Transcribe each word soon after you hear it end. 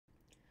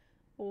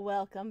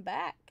Welcome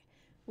back.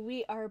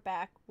 We are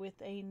back with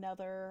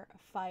another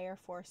Fire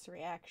Force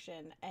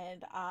reaction,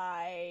 and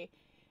I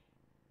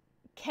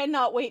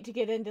cannot wait to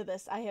get into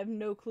this. I have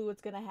no clue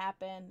what's going to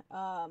happen.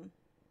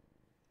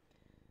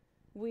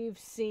 We've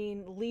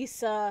seen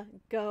Lisa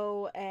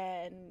go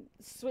and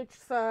switch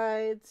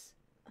sides.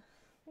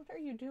 What are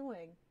you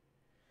doing?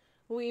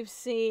 We've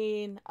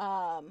seen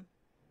Shinra's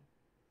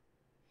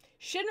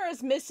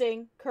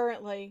missing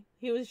currently.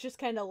 He was just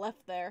kind of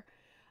left there.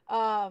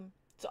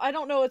 So I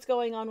don't know what's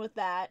going on with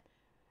that.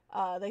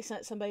 They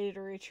sent somebody to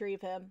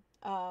retrieve him.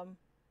 I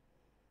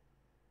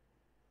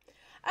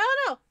don't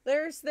know.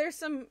 There's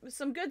some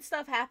good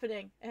stuff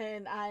happening,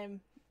 and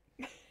I'm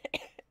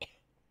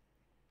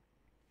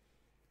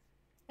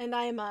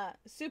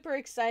super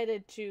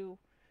excited to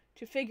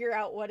figure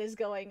out what is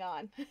going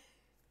on.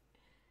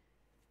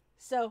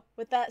 So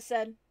with that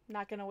said,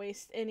 not gonna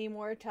waste any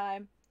more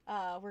time.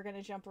 We're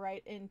gonna jump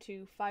right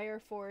into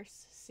Fire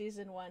Force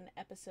Season 1,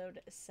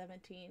 Episode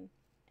 17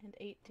 and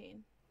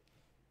 18.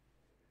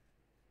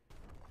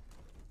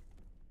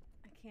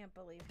 I can't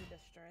believe he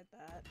destroyed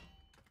that.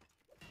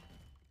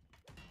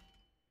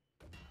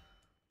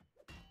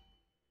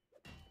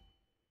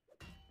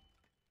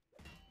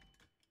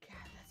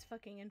 God, that's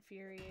fucking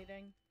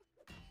infuriating.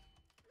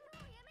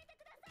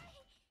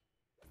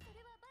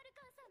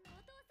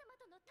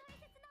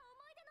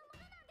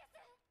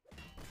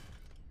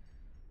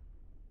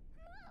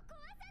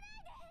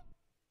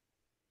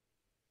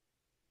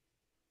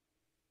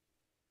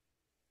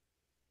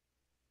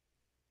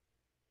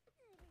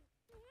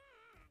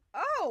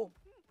 Oh!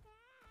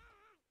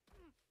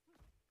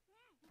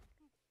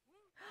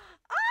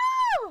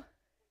 Oh!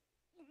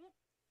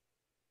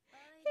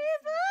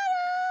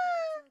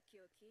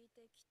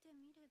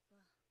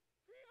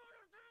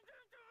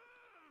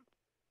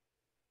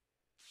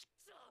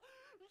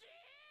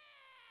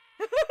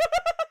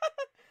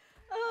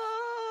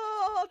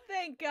 Oh,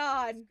 thank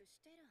God.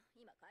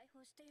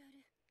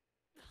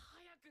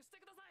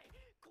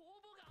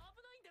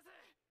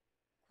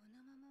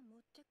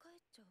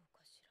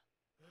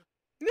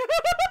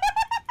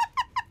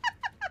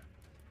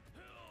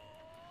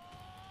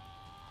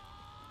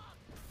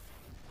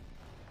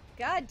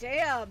 God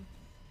damn.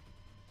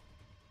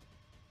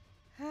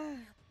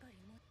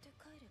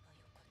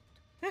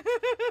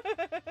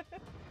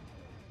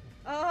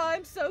 Oh,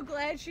 I'm so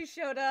glad she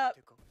showed up.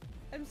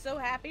 I'm so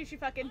happy she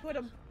fucking put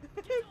a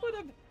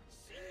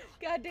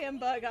goddamn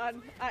bug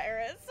on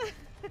Iris.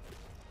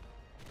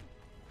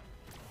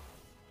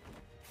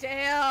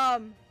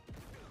 Damn.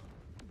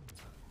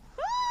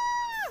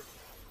 Ah!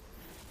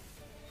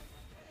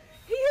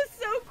 He is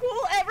so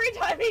cool every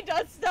time he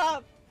does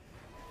stuff.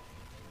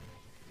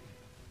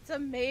 It's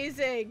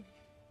amazing.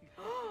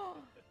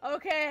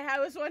 Okay, I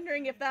was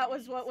wondering if that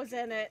was what was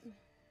in it.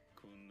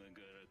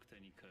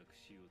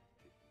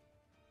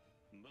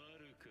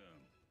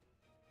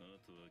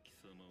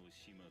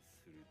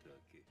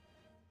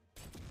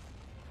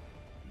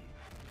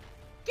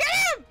 Get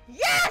him!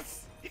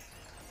 Yes!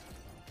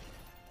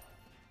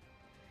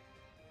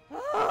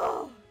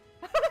 Oh!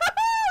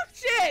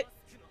 Shit!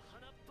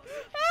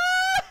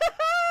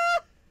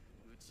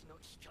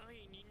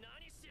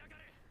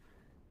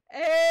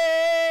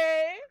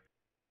 Hey!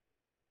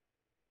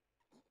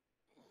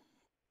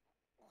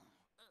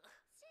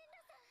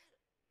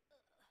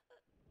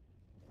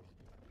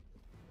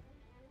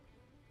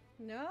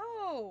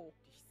 No!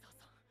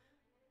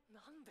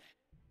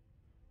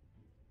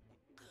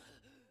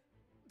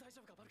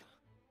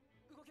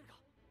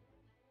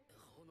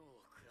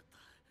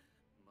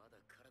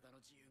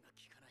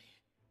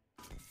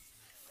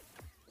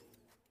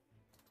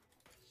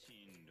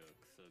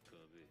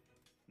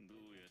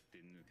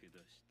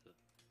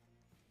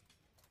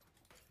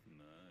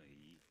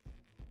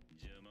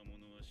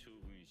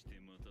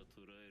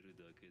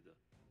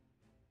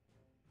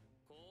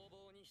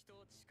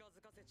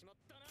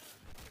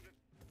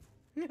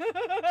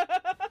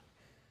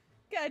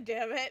 God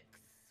damn it.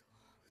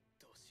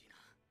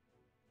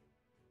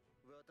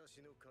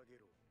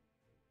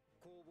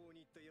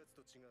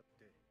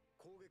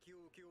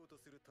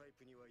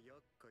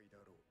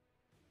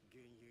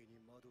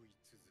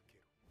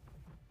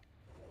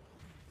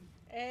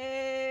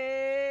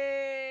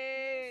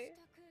 Hey.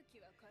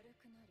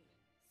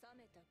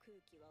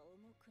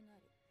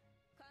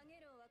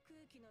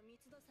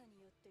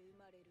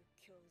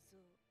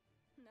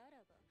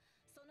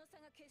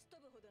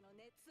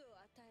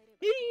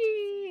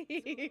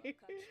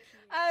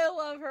 I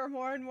love her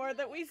more and more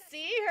that we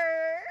see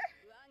her.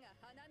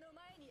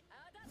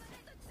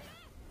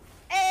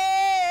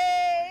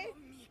 Hey!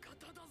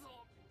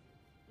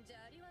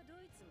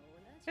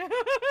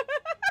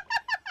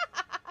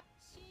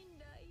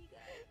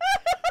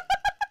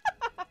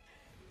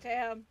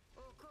 Damn.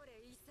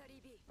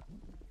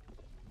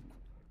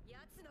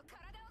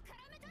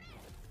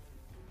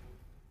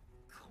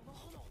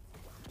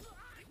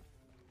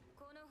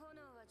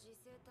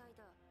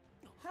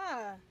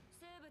 Huh.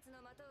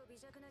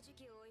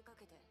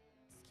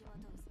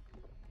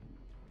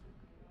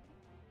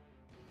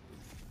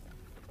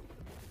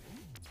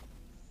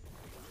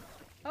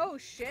 Oh, Oh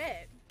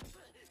shit.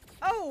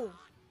 Oh.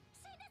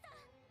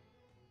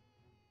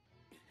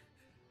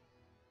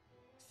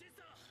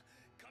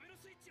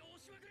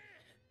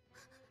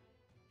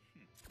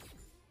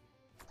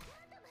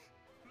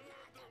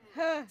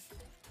 Huh.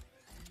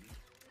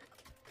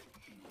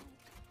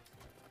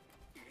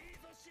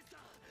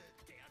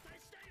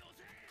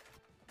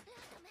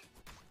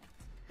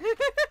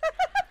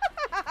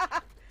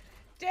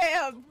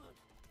 Damn.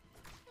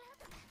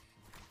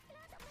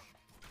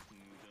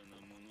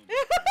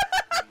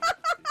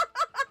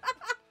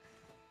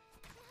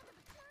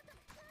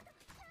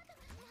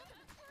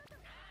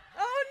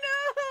 Oh no.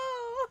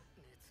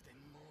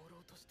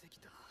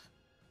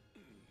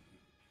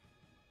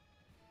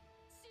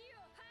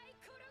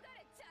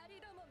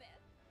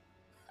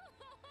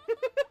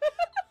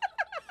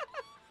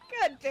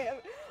 God damn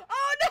it.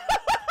 Oh no.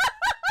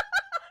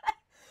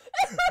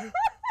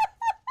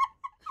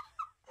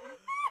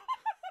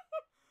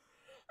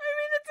 I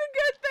mean, it's a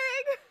good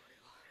thing.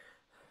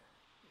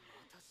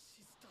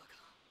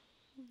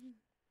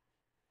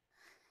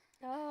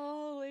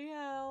 Holy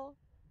hell.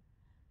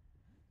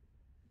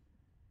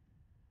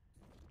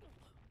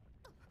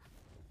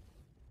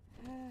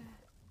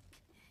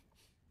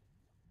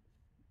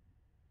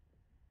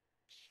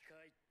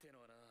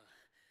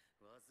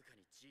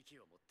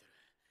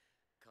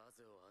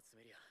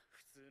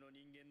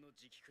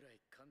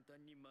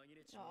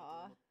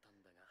 Aw.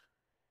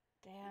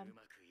 Damn.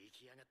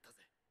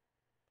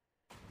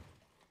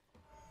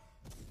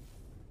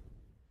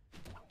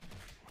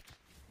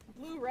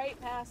 Blew right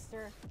past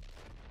her.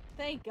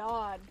 Thank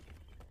God.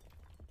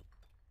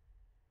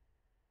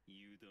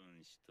 油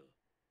断した。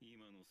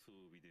今の装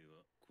備で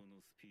はこの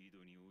スピー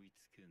ドに追い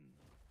つけんな。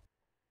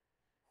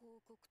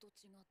報告と違っ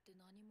て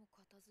何も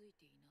片付い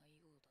ていな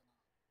いようだ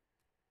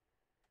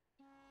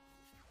な。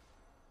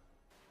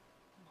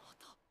ま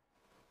た。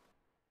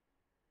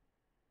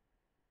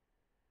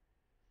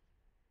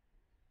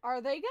Are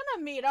they gonna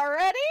meet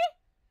already?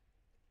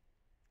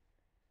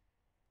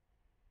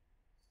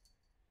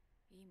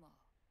 今、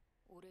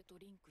俺と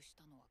リンクし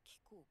たのは聞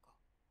こうか。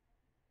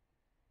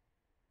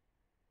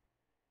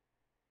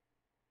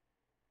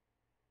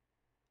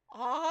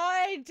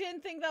I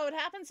didn't think that would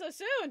happen so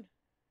soon.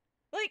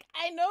 Like,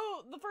 I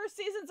know the first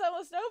season's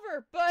almost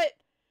over, but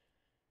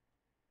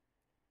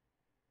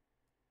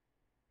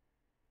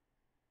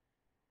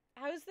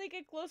I was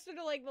thinking closer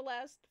to like the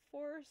last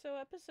 4 or so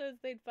episodes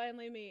they'd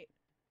finally meet.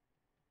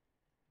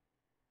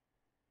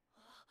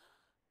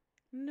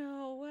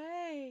 No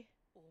way.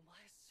 お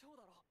前ショー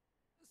だろ。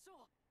ショ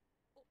ー。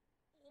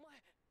お前、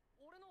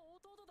俺の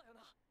弟だよ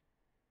な。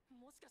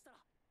もしかした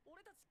ら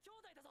俺たち兄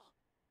弟だぞ。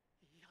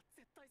いや、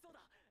絶対そうだ。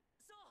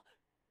ショー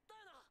だ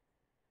よな。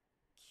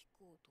キ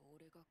コと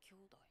俺が兄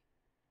弟。Of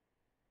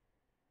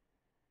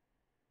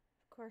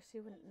course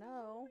you wouldn't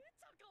know. めっ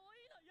ちゃ可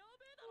愛いな、や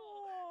べえだ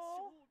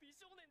ろ。超美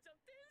少年じゃ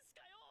ん、天使か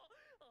よ。あ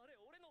れ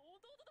俺の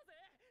弟だぜ。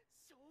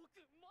ショー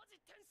君マ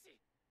ジ天使。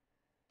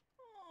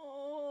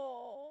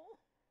Oh.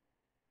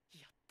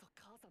 やっと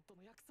母さんと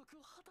の約束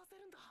を果たせ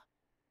るんだ。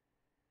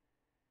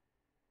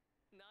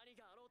何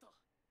があろうと、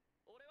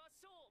俺は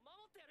ショーを守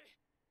ってやる。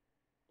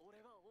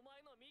俺はお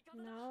前の味方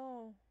だ。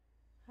No.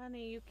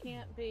 Honey, you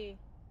can't be.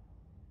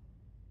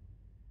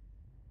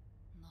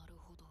 なる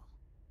ほど。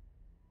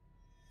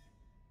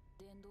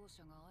伝道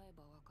者が会え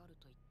ばわかる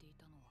と言ってい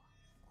たのは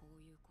こう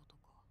いうこと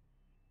か。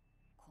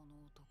こ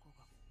の男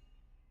が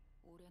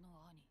俺の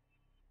兄。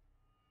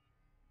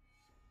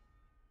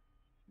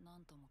な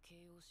んとも形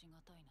容し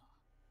がたいな。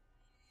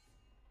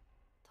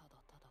ただ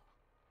ただ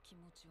気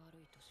持ち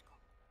悪いとしか。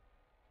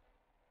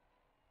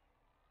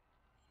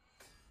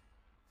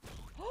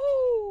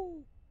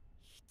Oh!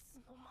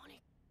 いつの間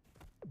に。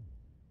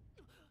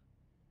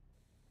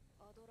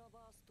アドラ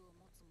バーストを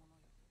持つ者よ。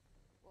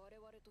我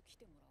々と来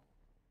てもらおう。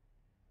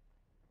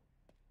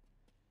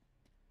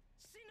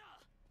シンナ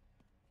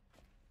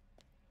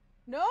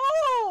ー No!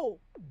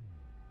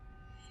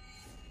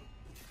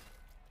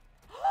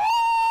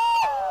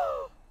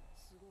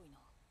 すごいな。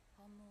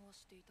反応は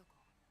していたか。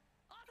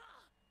あだ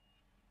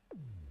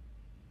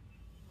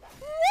What the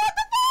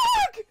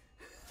fuck?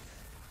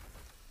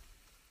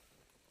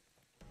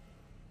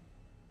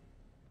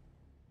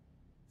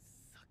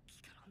さっ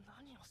きから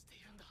何をして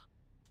いるんだ。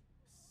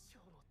シ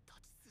ョーの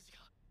立ち筋が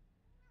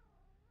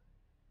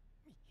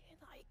見え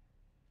ない。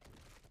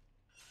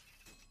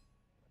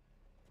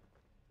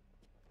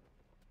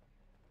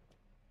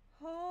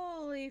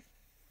Holy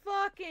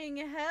fucking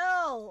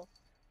hell!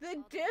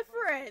 The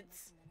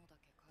difference! ものだ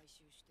け回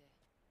収して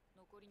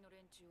残りの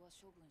連中は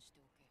処分して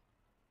おけ。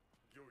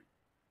御意。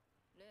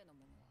例の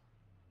ものは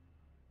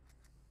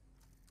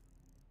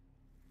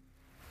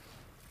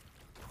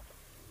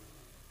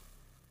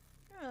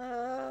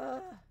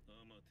ア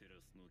マテラ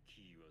スの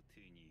キーは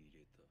手に入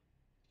れた。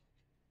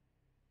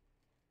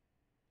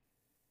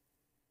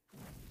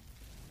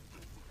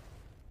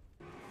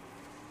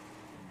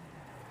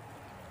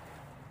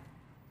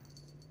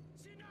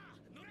シンナー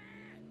乗れ。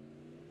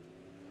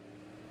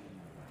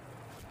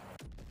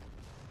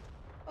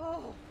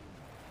Oh.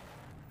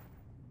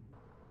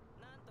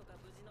 なんとか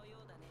無事のよ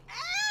うだね。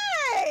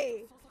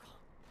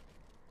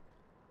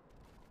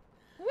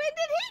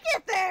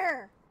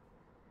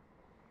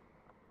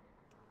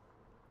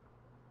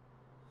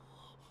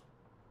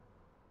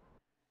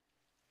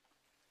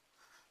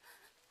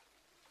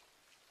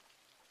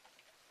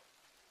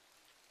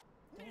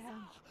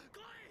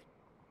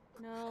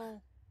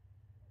No.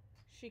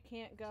 She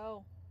can't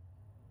go.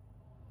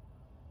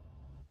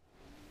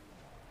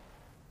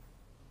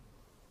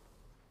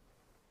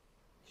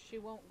 She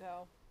won't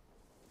go.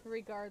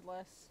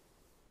 Regardless.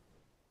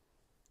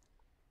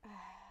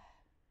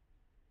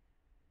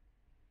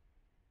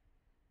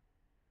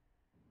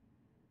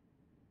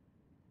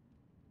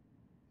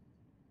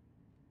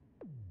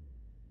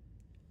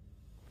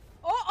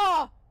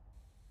 Oh!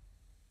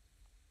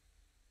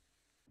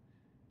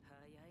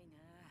 早い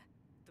な。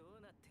どう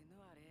なってん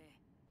のあれ。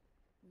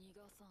逃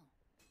がさん。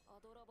ア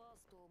ドラバー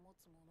ストを持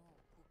つもの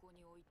をここ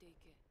に置いてい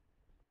け。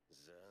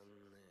残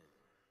念。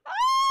まだ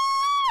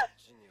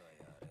そっちにはや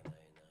れな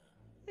いな。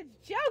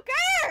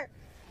Joker!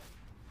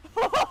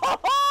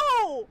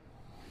 Oh!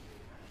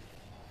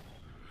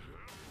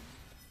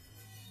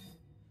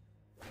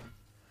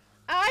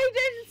 I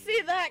didn't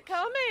see that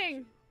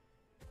coming!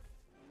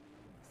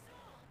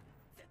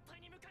 絶対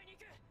に迎えに行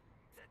く。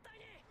絶対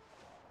に。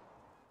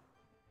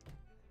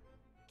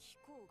気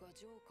候が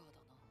ジョーカー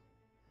だな。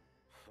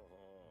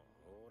ほ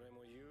う、俺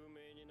も有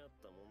名になっ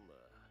たもんだ。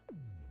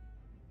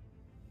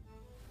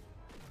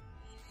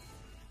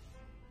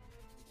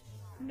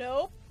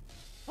Nope.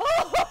 Holy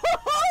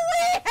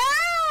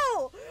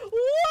hell! What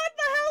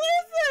the hell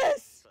is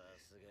this? さ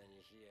すが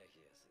にヒヤ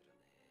ヒヤするね。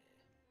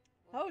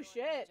 Oh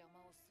shit.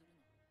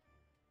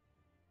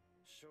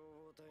 消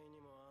防隊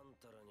にもあん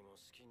たらにも好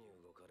きに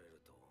動かれ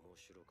ると面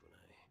白くな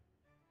い。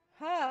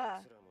 Huh.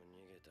 あいつらも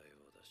逃げたよ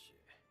うだし、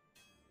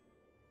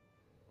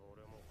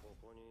俺もこ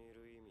こにい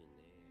る意味ね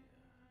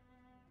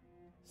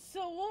え。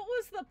 So what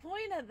was the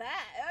point of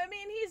that? I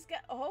mean, he's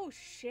got... Oh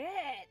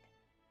shit.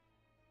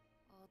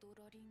 アド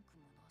ラリンク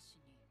もなし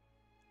に。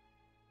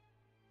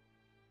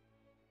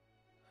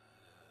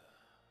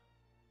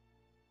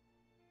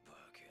バ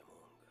ケモ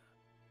ンが。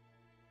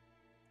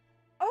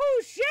 Oh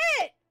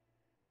shit!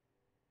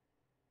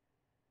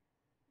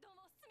 どう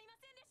もすみま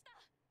せんでした。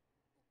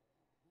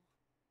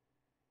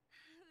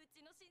う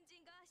ちの新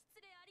人が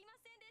失礼ありま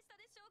せんでした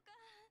でしょうか。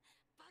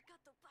バカ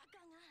とバカ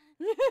が。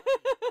な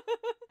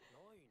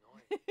いな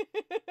い。帰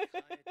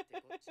って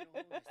こっちの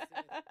方が失礼だったく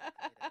らい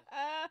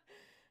だよ。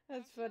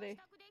That's funny.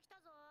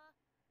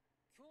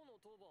 今日の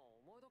当番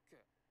お前だっけ？い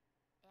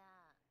や、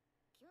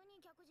急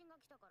に客人が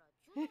来たから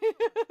中途半端。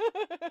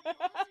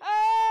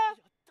や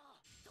った。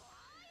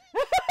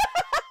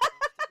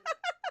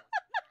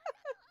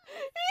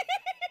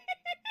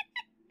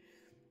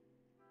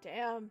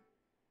Damn.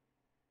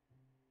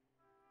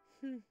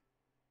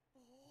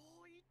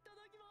 おー、いた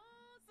だきま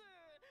す。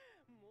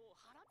もう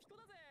腹ピコ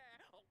だぜ。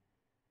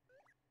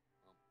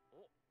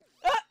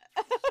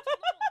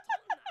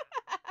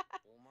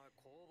お前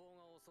工房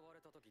が襲わ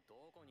れた時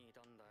どこにい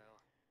たんだよ。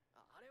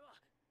あれは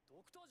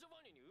ドクター・ジョバ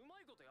ンニにうま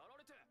いことやら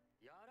れて。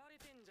やられ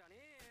てんじゃね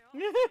えよ。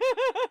ちゃんとや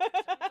ってやるんだ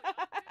よ。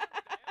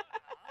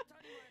当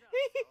たり前だ。す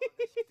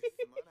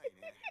まない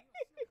ね。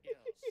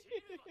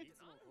いや、い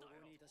つも工房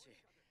にいたし、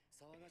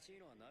騒がしい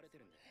のは慣れて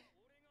るんで。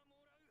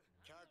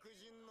客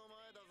人の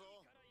前だ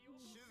ぞ。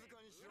静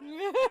かにしろ。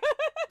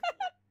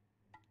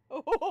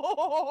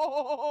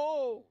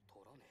Oh!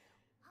 取らねえよ。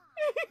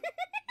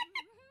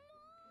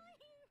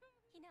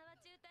ひなわ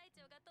中隊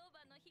長が当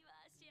番の日は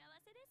幸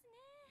せですね。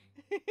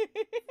ついつい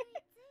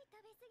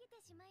食べ過ぎ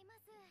てしまいま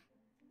す。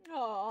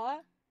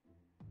Aww.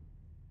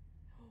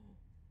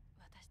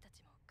 私た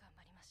ちも頑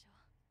張りましょう。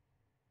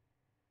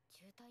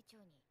中隊長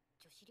に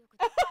女子力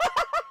で。借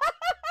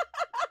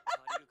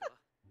りるか？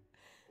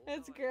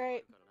 That's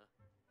great.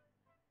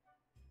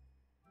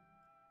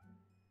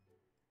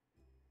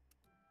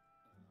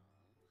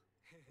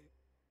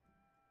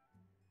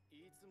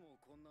 いつも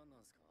こんなんな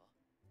んすか？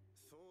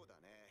そうだ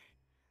ね。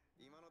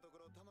今のとこ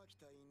ろ玉木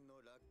隊員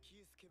のラッ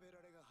キースケベ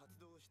ラレが発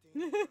動してい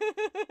ないか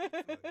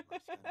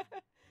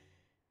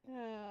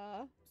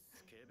ら。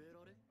スケベ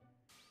ラレ？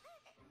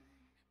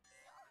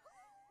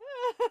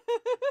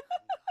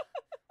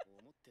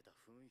思ってた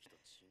雰囲気と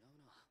違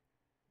うな。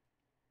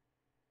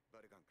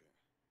バルカン君、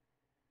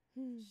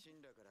シ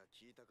ンラから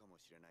聞いたかも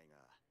しれないが、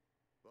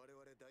我々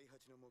第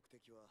8の目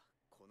的は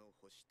この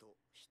星と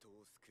人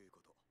を救うこ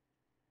と。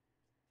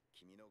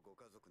君のご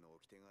家族の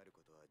掟がある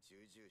ことは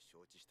重々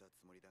承知した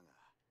つもりだが、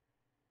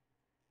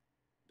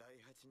第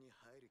8に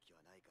入る気は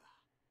ないか。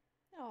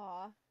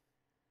 Aw.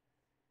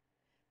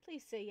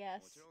 Please say も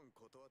ち yes. ろん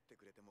断って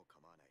くれても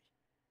構わな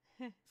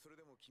い。それ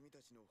でも君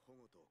たちの保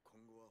護と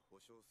今後は保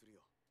証する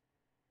よ。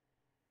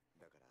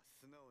だから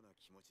素直な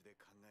気持ちで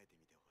考えて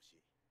みてほ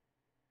しい。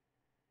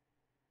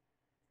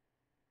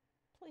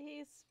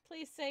 Please.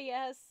 Please say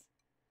yes.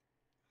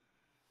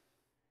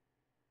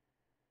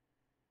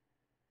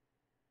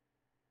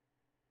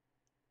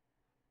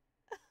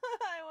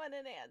 I want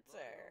an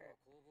answer.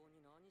 工房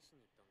に何し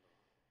に行ったんだ。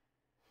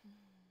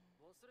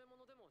忘れ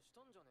物でもし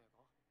たんじゃねえ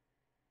か？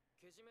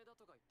けじめだ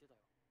とか言ってたよ。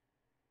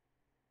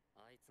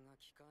あいつが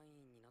機関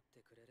員になっ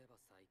てくれれば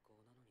最高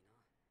なのにな。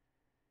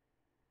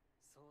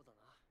そうだ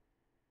な。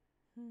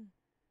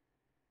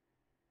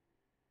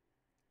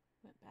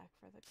Went back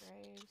for the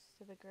graves,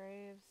 to the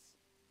graves.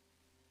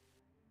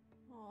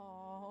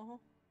 Aww.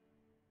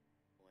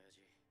 親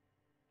父、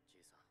じ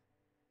いさん、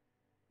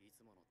いつ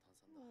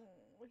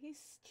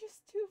he's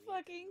just too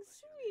fucking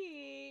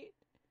sweet.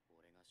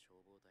 俺が消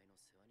防隊の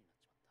世話になっ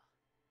ちまった。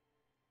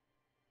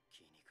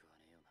気に食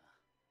わねえよな。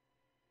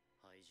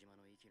灰島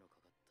の息のか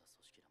かった組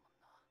織だもん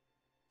な。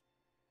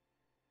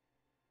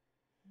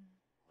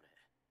俺、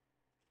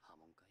破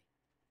門かい？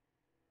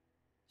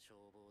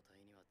消防隊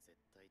には絶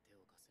対手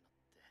を貸せなっ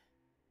て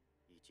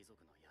一族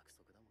の約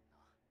束だもん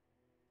な。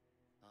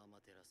ア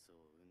マテラス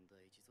を生んだ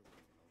一族の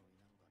呪い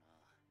なのか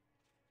な。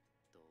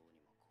どう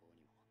にもこうに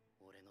も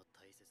俺の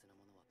大切な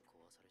ものは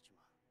壊されちま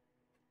う。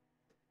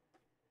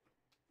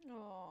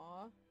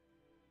Aww.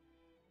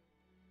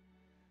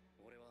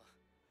 俺は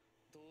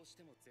どうし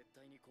ても絶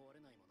対に壊れ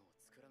ないものを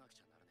作らなく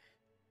ちゃならね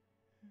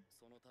え。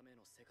そのため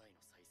の世界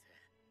の再生、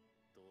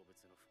動物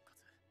の復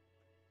活、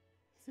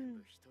全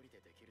部一人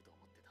でできると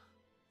思ってた。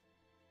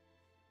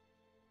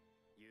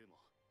ユウも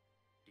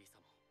リサ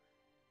も、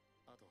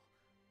あと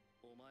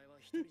お前は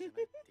一人じゃ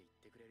ないって言っ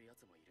てくれるや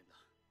つもいるんだ。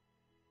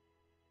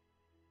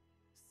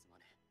すま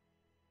ねえ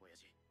親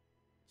父、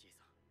じい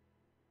さん、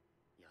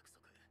約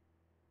束破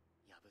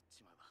っ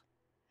ちまうわ。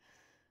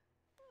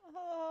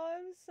Oh,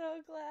 I'm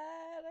so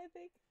glad. I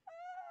think.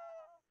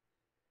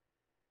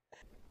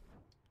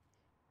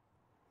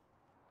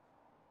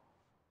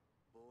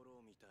 ボ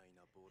ロみたい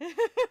なボロ。カリ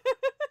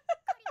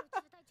の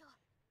中隊長、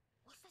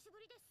お久しぶ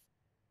りです。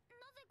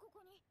なぜこ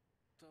こに？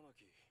玉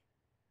木、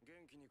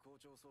元気に好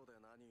調そうだよ。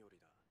何より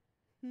だ。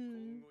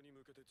今後に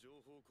向けて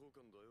情報交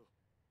換だよ。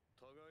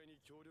互いに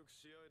協力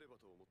し合えれば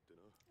と思って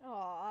な。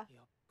Aw.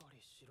 やっぱり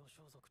白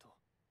装束と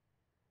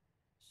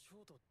シ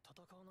ョーと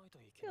戦わないと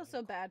いけない。 Feel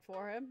so bad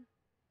for him.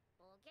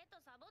 ポケット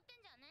サボって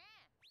んじゃね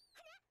え。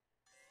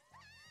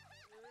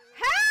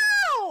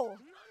 How?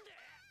 なんで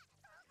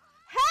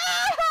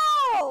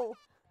How?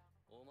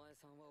 お前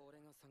さんは俺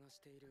が探し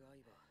ている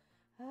相棒、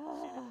シル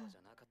バーじ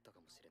ゃなかったか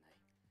もしれな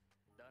い。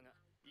だが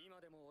今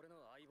でも俺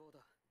の相棒だ。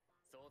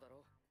そうだ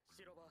ろ、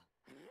シロバー。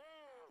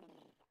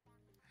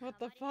 What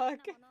the fuck? バ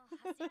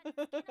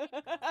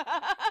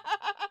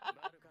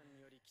ルカンに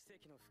より奇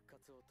跡の復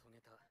活を遂げ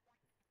た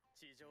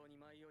地上に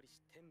舞い降りし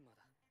天魔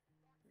だ。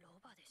ロ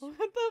バでしょ。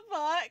 What the fuck?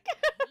 I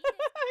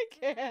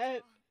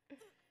can't.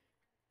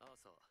 アー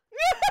サー、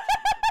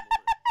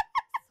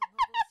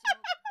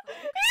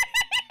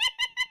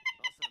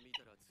朝見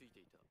たらついて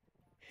いた。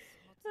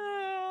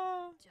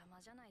邪魔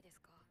じゃないで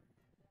すか。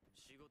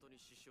仕事に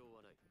支障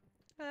はない。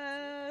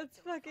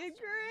That's fucking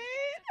great.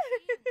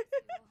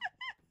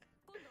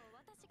 今度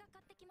私が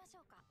買ってきましょ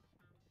うか。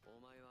お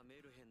前は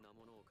メルヘンな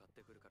ものを買っ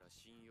てくるから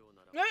信用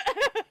なら。マ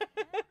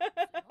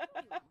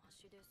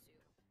シですよ。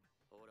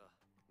ほら、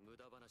無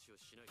駄話を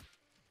しない。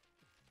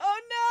Oh no!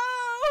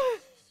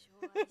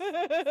 Oh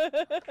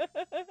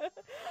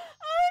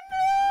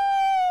no!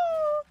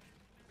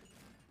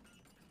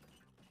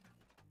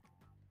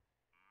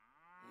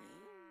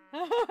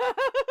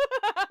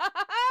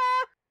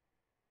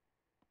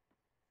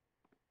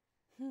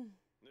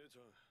 姉ち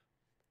ゃん、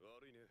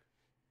悪いね。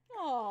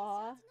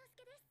Aww.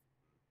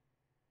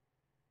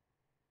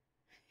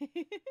 お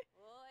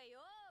い、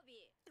曜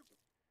日。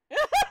お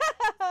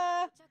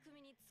茶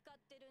組に使っ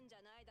てるんじ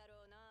ゃないだ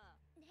ろうな。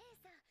姉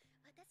さん、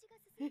私が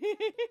進んでるだ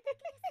け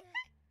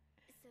で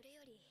す。それ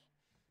より、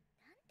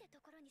なんてと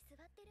ころに座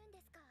ってるん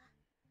ですか。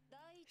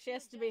 She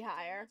has to be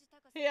higher.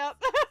 Yep.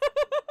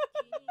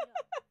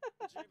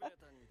 地べ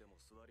たにでも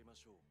座りま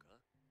しょうか。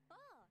あ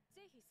あ、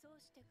ぜひそう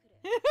してくれ。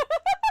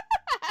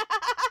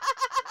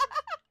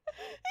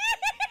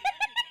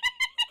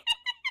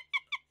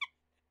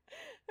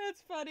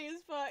That's funny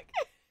as fuck.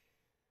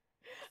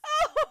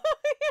 Oh,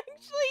 he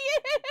actually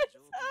is!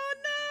 Oh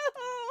no!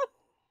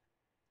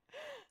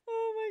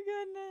 Oh my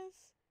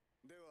goodness.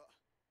 では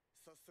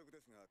早速で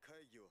すが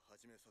会議を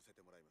始めさせ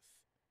てもらいます。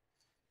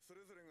そ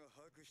れぞれが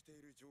把握して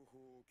いる情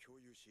報を共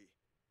有し、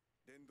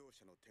伝道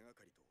者の手が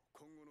かりと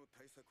今後の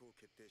対策を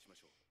決定しま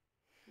しょ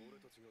う。俺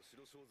たちが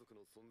白装束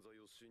の存在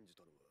を信じ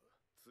たのは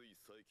つい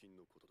最近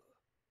のことだ。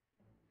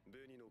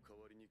ベニの代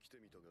わりに来て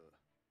みたが、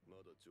ま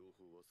だ情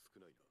報は少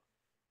ないな。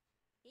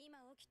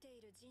今起きて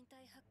いる人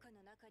体発火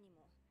の中に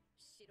も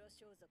白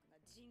装束が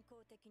人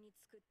工的に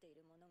作ってい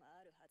るものが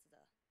あるはず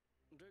だ。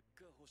烈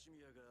火星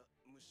宮が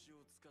虫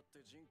を使って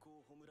人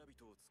工ホムラビ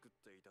トを作っ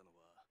ていたの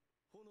は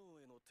炎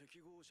への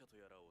適合者と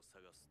やらを探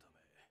すた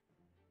め。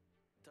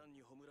単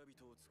にホムラビ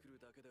トを作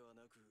るだけでは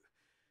なく、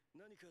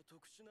何か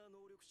特殊な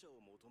能力者を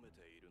求め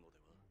ているの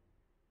では。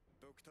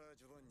ドクター・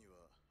ジョバンニ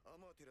はア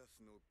マテラ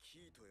スの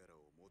キーとやら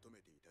を求め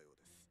ていたよう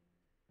です。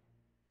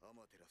ア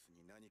マテラス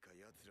に何か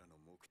奴らの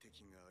目的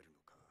があるの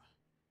か。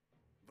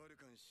バル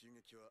カン襲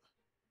撃は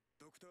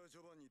ドクター・ジ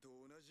ョバンニと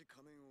同じ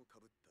仮面をか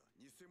ぶった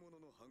偽物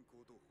の犯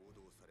行と報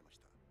道されまし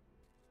た。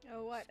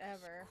 Oh,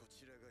 whatever. こ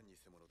ちらが偽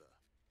物だ。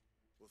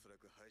おそら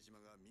く灰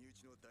島が身内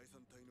の第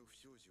三隊の不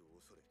祥事を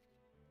恐れ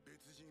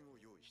別人を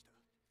用意した。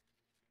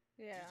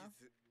 Yeah.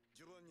 事実、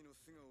ジョバンニの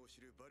素顔を知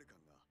るバルカ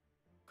ンが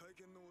会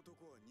見の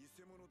男は偽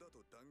物だ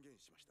と断言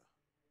しました。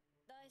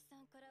第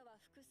三からは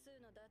複数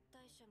の脱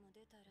退者も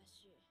出たら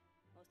しい。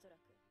おそら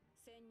く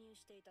潜入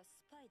していた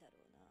スパイだ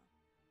ろうな。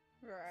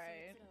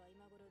 Right. そいつらは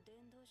今頃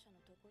伝道者の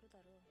ところ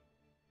だろう。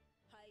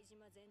灰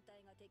島全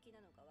体が敵な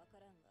のかわか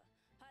らんが、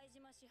灰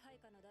島支配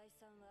下の第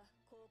三は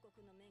広告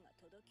の目が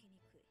届きに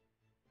くい。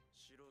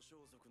白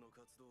装束の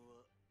活動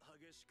は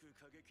激しく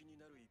過激に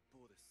なる一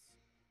方です。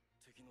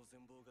敵の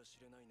全貌が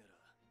知れないなら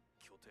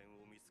拠点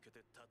を見つけ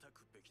て叩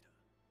くべきだ。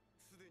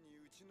すでに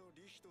うちの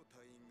リヒト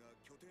隊員が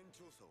拠点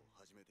調査を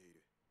始めてい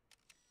る。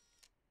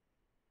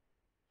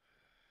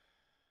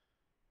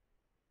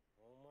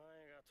お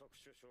前が特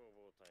殊消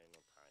防隊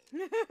の隊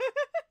員。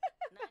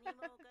何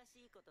もおかし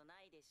いことな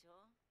いでし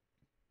ょ。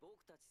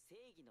僕たち正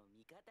義の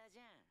味方じ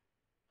ゃん。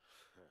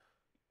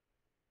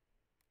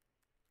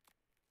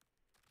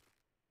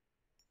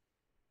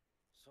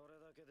それ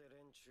だけで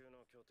連中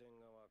の拠点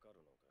がわか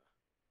るのか。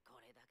こ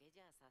れだけじ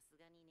ゃさす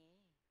がに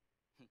ね。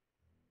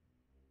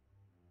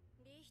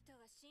リヒト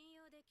は信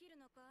用できる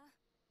のか？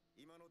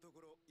今のと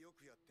ころよ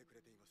くやってく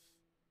れています。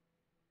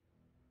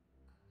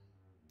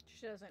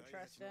 She doesn't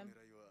第 trust 八の him.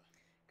 狙いは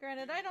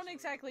Granted, I don't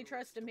exactly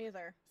trust him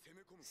either.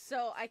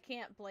 So I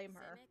can't blame 攻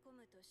her. め込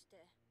むとし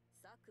て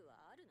策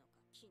はあるの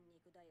か？筋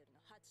肉頼り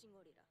のハチゴ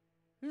リラ。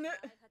 N-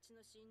 第八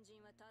の新人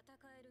は戦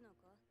えるの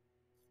か？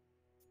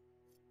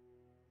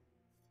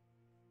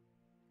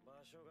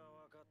場所が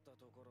分かった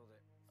ところで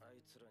あ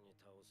いつらに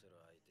倒せる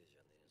相手じ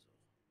ゃねえぞ。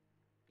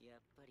や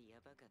っぱりや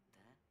ばかった。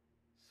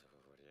そ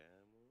りゃ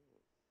あも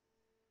う、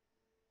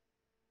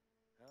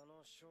あ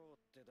のショ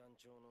ーって団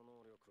長の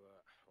能力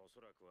はお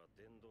そらくは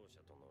電動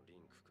車とのリ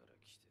ンクから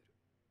来てる。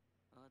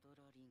アド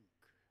ラリン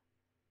ク。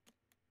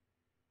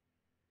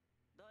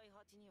第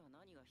8には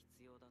何が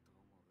必要だと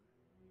思う？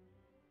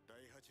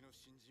第8の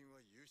新人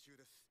は優秀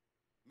です。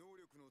能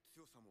力の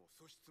強さも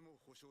素質も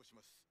保証し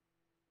ます。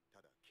た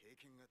だ経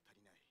験が足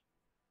りない。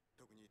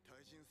特に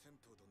対人戦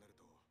闘となる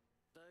と。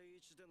第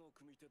一での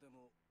組手で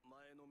も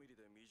前のめり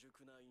で未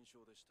熟な印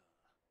象でした。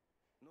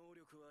能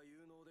力は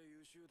有能で優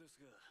秀です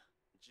が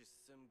実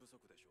践不足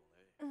でしょう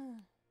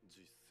ね。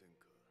実践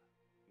か。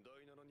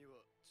第7に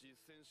は実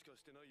践しか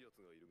してない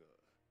奴がいるが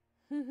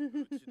う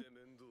ちで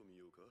面倒見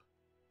ようか。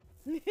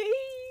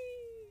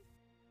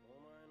お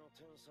前の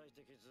天才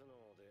的頭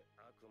脳で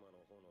悪魔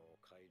の炎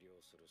を改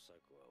良する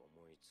策は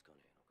思いつか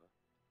ねえのか？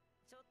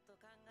ちょっと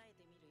考え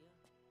てみるよ。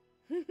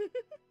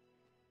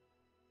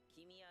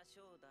君やシ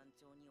ョー団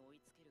長に追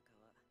いつけるか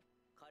は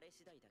彼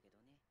次第だけど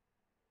ね。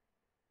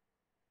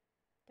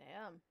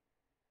Damn.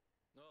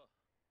 ああ、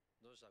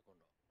どうした今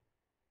度？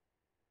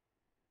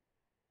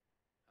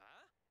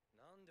あ？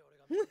なんで俺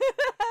が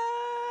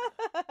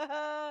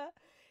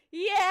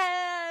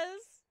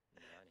Yes!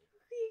 何？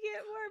 We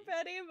get more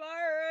Betty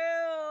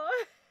Maru!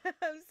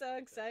 I'm so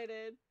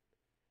excited.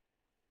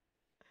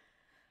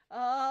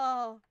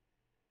 Oh,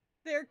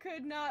 there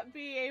could not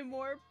be a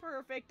more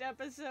perfect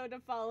episode to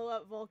follow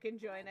up Vulcan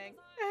joining.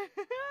 第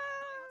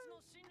8の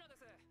シンラで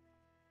す。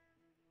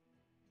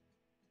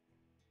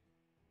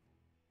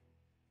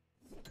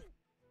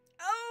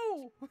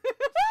 Oh!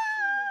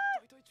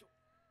 大隊長。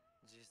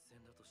実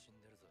践だと死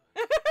んでるぞ。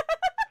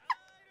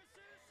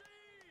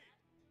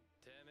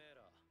てめえ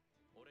ら、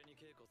俺に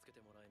稽古つけ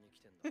てもらいに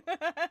来てんだ。気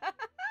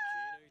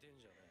抜いてん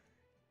じゃねえ。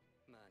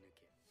まあ抜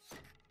け。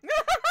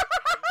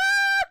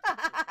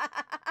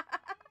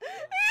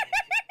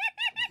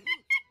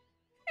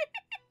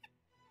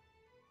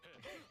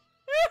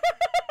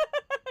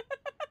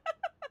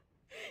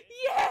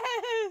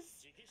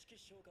Yes! 直式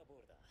消火ボ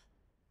ールだ。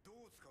ど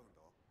う使うん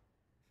だ？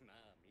ま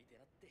あ見て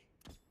なって。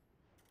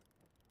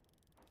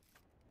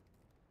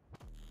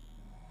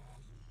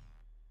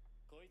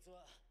こいつ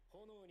は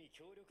炎に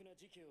強力な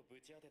磁気を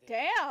ぶち当てて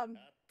Damn!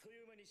 あっと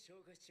いう間に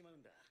消化しちまう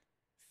んだ。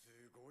す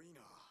ごい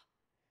な。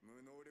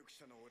無能力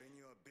者の俺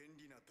には便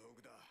利な道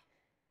具だ。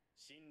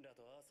シンラ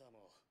とアーサー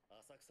も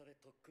浅草で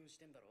特訓し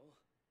てんだろ。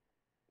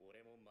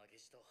俺も負け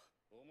じと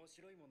面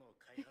白いものを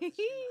開発し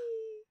てんだ。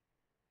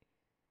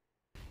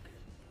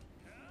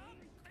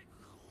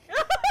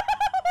What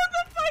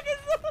the fuck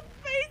is those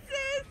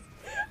faces?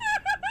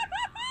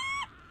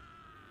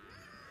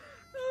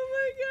 Oh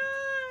my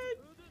god!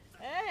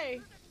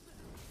 Hey!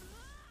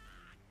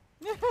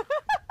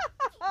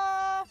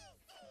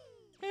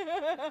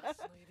 私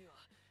の指は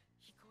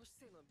飛行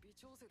姿勢の微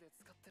調整で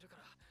使ってるか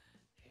ら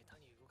下手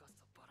に動かす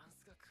とバラン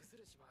スが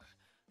崩れちまう。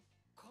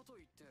かと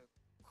いって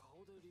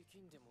顔で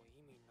力んでも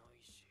意味な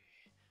いし。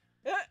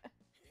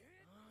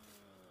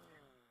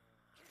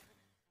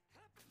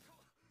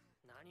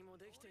何も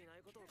できていな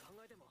いことを考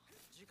えても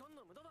時間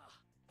の無駄だ。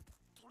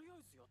とりあ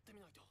えずやって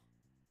みないと。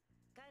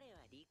彼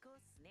は利口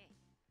っすね。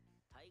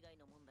大概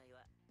の問題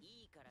は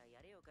いいからや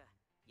れよか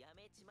や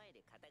めちまえ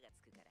で型がつ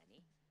くから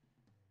ね。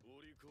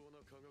お利口な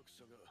科学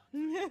者が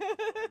目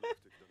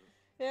的だな。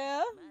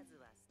 Yeah? ま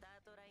ずはスタ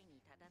ートライン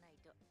に立たない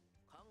と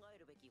考え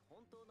るべき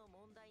本当の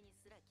問題に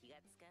すら気が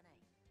つかな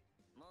い。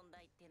問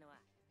題ってのは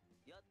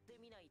やって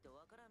みないと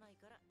わからない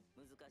から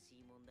難し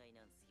い問題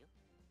なんすよ。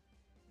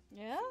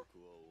Yeah?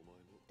 僕はお前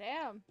も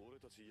Damn. 俺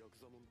たちヤク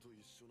ザモンと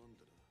一緒なん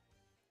だな。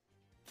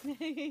どう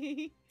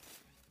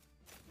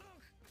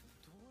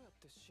やっ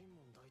てシン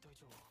モン大隊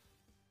長は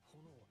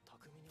炎を巧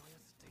みに操っ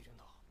ているん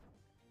だ。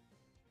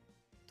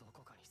ど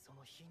こかにそ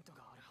のヒント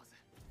があるはず。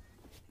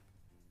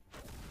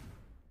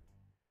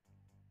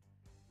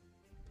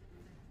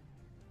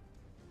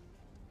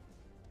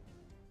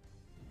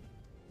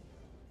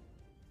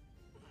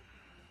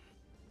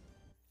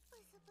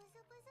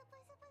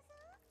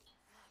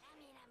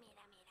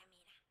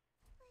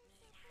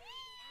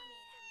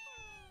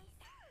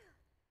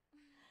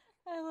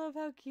I love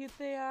how cute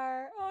they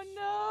are. Oh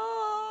no!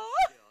 Oh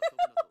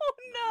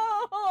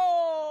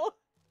no!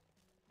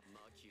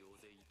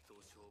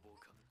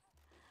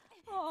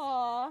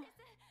 Aww.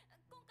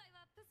 今回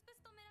はプスプ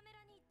スとメラメ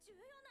ラに重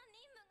要な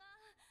任務が。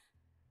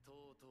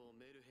とうとう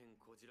メルヘン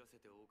こじらせ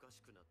ておか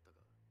しくなったが。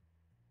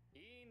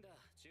いいんだ、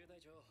中隊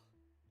長。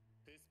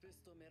プスプ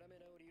スとメラメ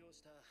ラを利用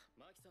した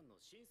マキさん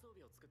の新装備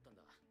を作ったん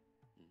だ。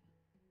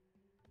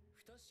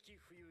二式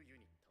浮遊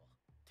ユニット、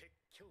鉄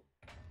橋。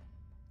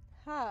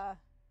Huh.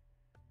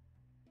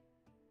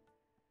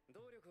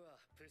 動力は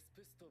プス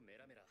プスと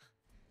メラメラ。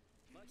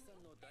マキさ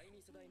んの第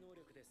二世代能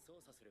力で操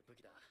作する武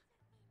器だ。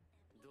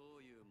ど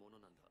ういうもの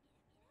なんだ。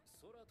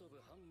空飛ぶ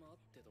ハンマー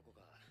ってとこ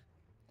か。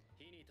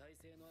火に耐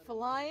性のある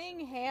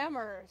Flying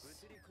hammers.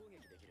 物理攻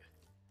撃できる。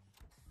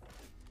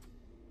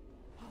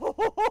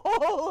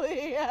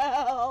Holy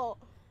hell!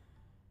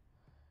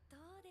 ど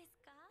うです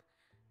か？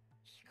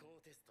飛行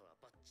テストは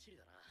バッチリ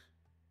だな。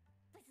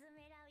プス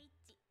メラウィッ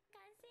チ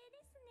完成で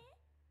すね。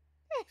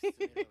プス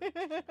メラウ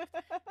ィッチじゃ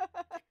な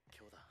くて鉄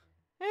橋だ。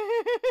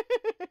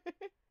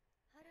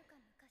はるか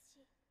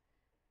昔、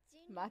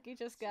 Maki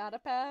just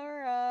gotta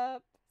power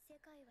up. 世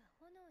界は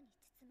炎に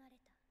包まれ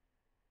た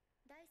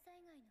大災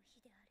害の日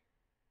である。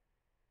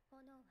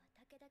炎は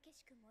たけだけ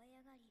しく燃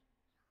え上がり、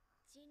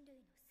人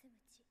類の住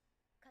む地、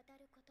語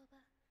る言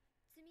葉、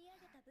積み上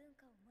げた文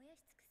化を燃や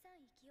し尽くさ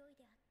ん勢い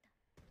であった。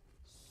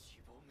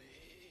しぼめ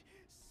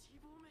し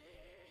ぼ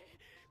め、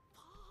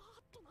パ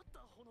ーッとなっ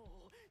た炎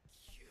を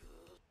キュ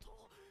ーッ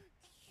と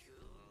キューキュ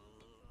ー。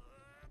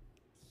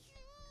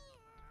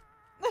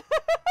Oh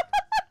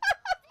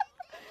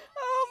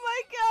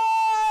my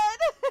god!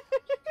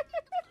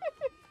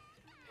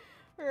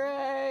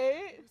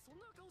 Right. そん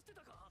な顔して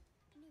たか。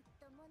みっ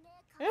とも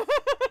ねえ顔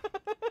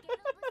してゲ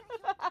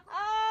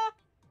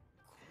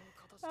ロ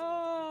ブサひょっとこ。この形とは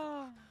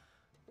ダメか。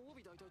オー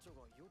ビ大隊長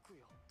がよく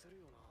やってる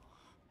よな。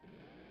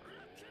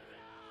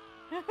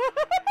なん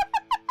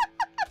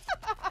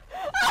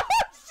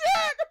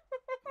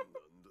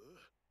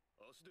だ、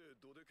足で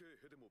どでけえ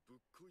ヘでもぶっ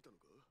こいたの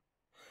か。よ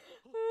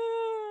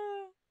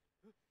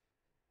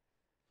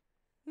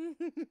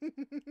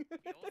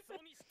そ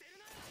見してる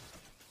な。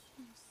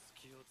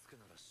隙をつく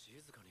なら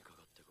静かにか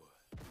かってこい。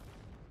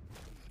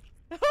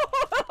悪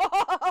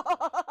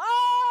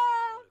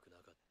くな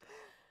かった。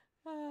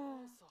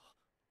さあ、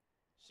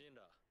シン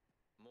ラ、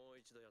もう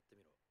一度やって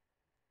みろ。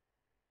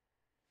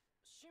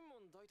シンモ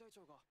ン大隊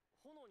長が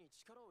炎に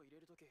力を入れ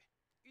るとき、い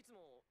つ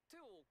も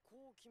手を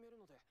こう決める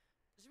ので、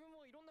自分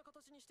もいろんな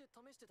形にして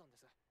試してたんで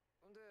す。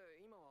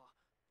で、今は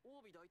オ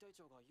ービ大隊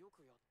長がよ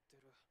くやって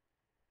る。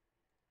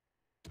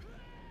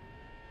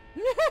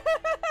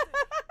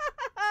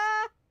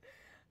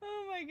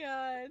Oh my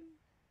god.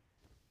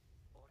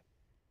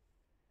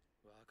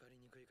 わかり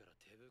にくいから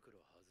手袋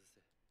を外せ。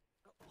は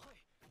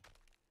い。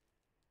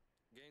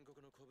原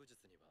告の古武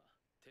術には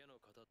手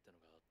の型って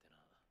のがあってな。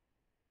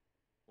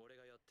俺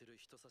がやってる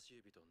人差し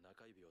指と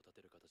中指を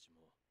立てる形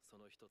もそ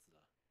の一つだ。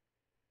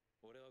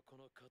俺はこ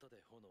の型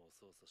で炎を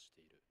操作して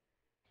いる。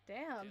手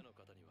Damn. の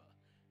型には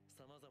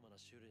様々な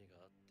種類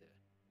があって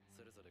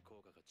それぞれ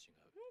効果が違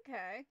う。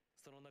Okay.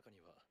 その中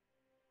には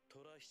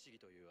虎ひしぎ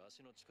という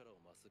足の力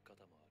を増す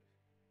型もある。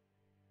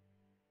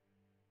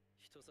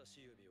人差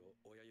し指を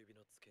親指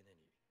の付け根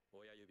に、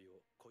親指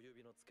を小指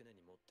の付け根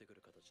に持ってく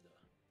る形だ。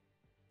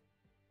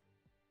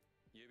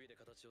指で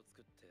形を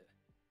作って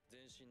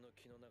全身の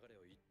気の流れ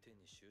を一点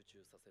に集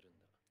中させるん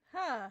だ。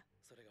Huh.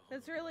 それが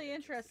That's really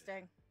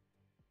interesting.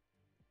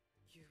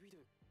 指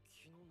で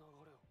気の流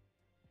れを。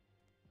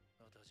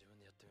あとは自分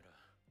でやってみろ。あ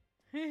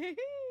り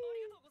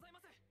がとうございま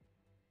す。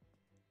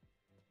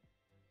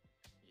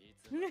い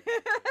つも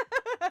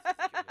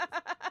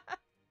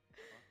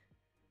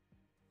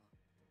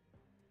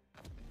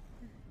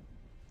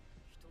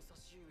人差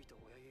し指と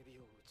親指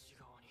を内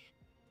側に、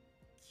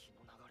気の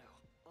流れを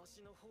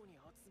足の方に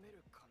集め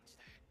る感じ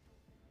で。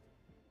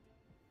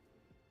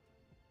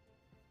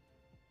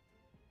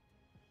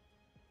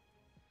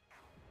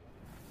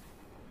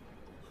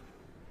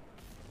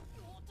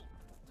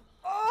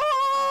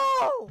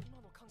Oh!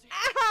 今の感じ。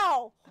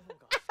 Ow! 炎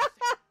が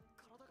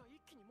体が一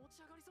気に持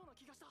ち上がりそうな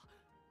気がした。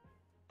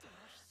虎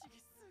ひしぎ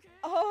すげえ。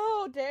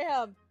 Oh,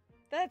 damn.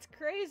 That's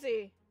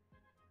crazy.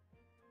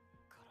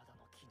 体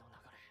の気の流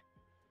れ、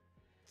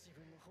自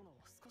分の炎を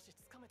少し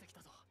つかめてき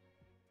たぞ。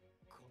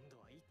今度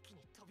は一気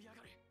に飛び上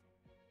がる。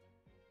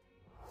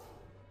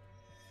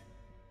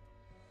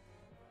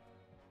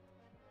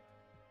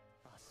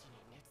足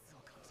に熱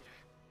を感じる。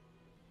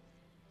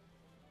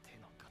手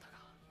の肩が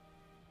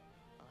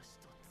足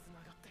とつな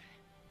がって、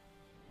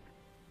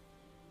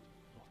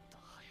もっと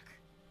早く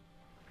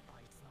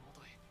あいつの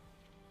元へ、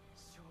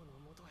ショーの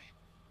元へ、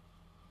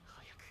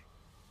早く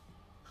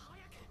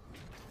早く。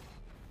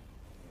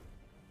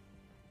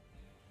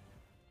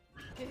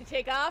 Did he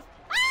take off?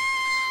 Ah!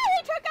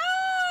 He took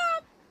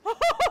off!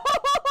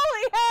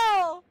 Holy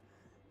hell!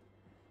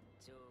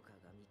 ジョーカ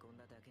ーが見込ん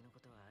だだけのこ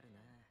とはある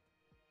な。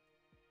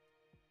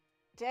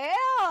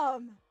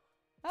Damn!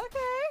 Okay.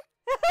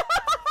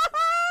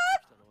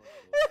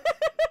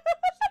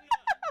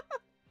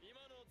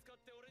 今のを使っ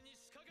て俺に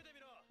仕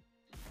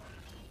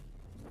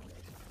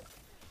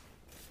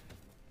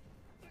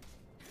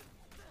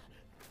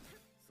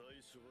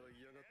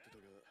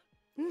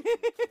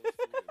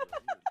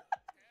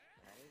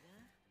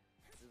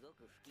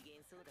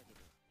そうだけ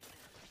ど。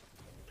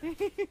教え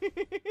が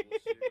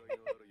い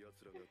のある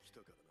奴らが来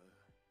たからな。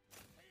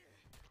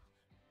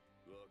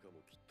若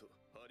もきっと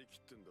張り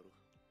切ってんだろ。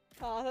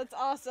Oh, that's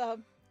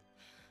awesome.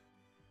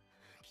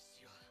 騎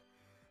士は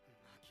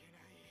負け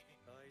ない。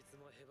あいつ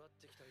もへばっ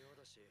てきたよう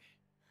だし、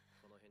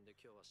この辺で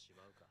今日はし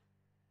まうか。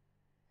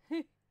だ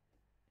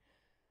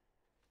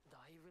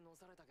いぶの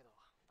されたけど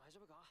大丈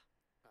夫か？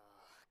あ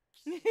あ、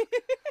シ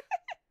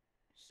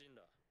ン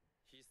ラ、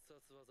必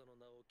殺技の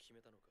名を決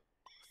めたのか。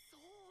そ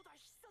うだ、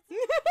必殺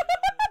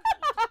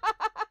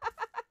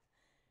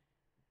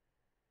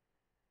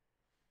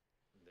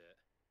で、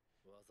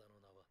技の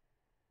名は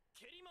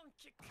ケリマン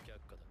キック。却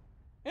下だ。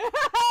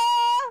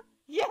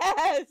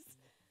Yes!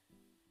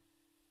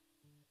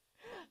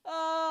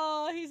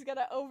 Oh, he's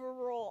gonna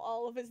overrule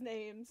all of his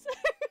names.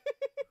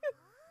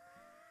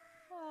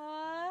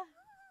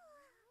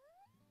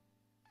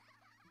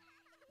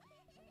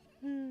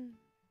 Hmm.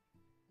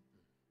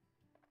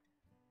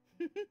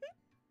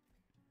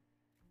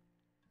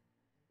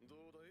 ど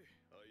うだい、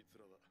あいつ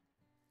らは。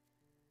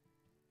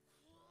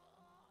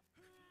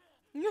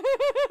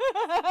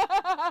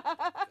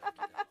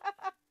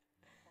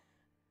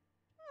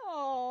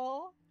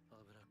Oh. 危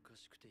なっか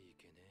しくてい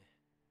けね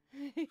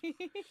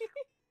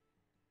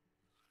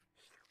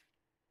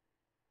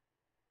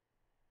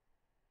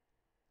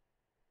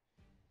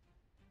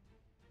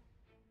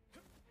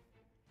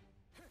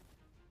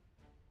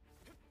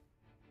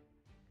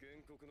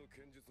原告の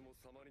剣術も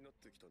様になっ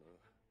てきたな。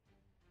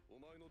お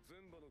前の前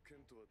場の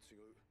剣とは違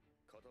う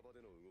片場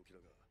での動きだ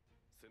が、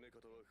攻め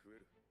方は増え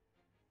る。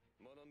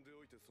学んで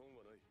おいて損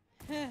はない。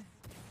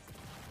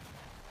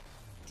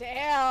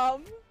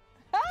Damn!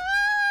 Ah!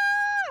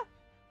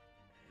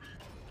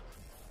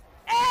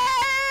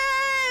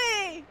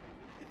 Hey!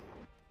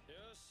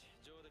 よし、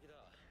上出来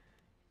だ。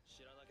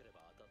知らなけれ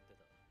ば当たって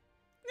た。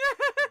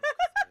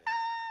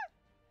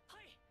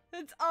はい。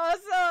 That's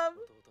awesome!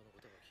 弟の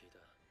ことは聞いた。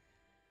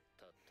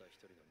たった一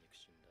人の肉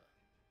親だ。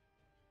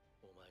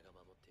お前が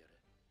守ってやれ。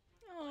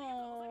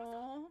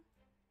Aww.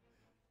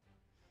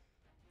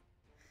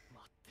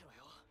 待ってろ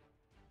よ。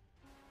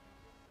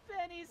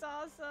 Benny's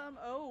awesome.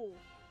 Oh,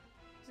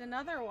 there's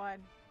another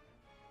one.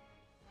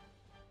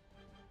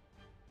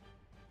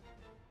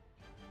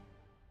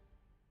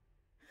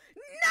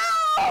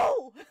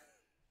 No!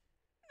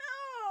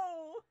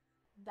 No!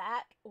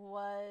 That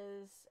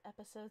was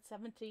episode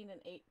 17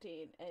 and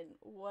 18, and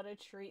what a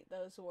treat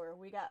those were.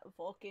 We got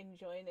Vulcan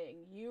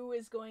joining. You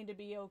is going to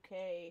be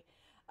okay.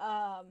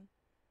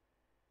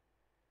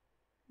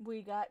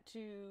 We got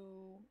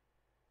to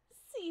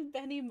see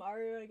Benny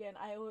Maru again.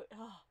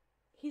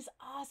 He's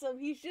awesome.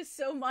 He's just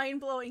so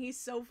mind-blowing. He's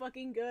so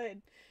fucking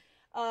good.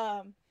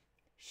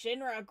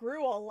 Shinra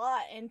grew a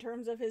lot in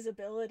terms of his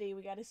ability.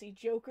 We got to see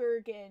Joker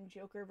again.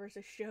 Joker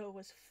versus Sho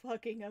was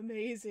fucking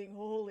amazing.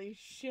 Holy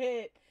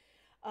shit.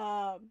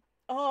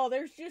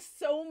 There's just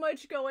so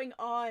much going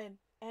on,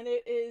 and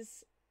it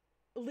is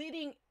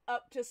leading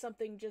up to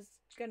something just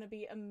gonna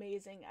be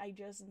amazing. I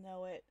just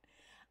know it.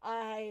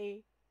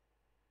 I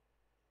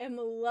am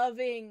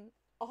loving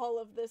all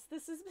of this.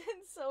 This has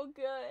been so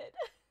good.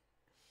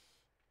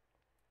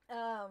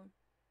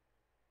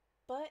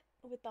 But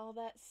with all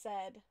that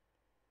said,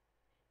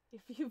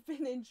 if you've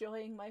been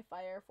enjoying my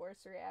Fire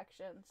Force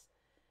reactions,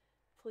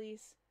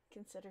 please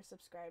consider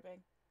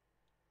subscribing.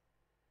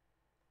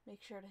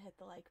 Make sure to hit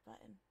the like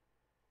button.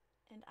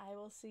 And I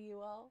will see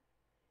you all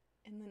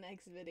in the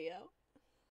next video.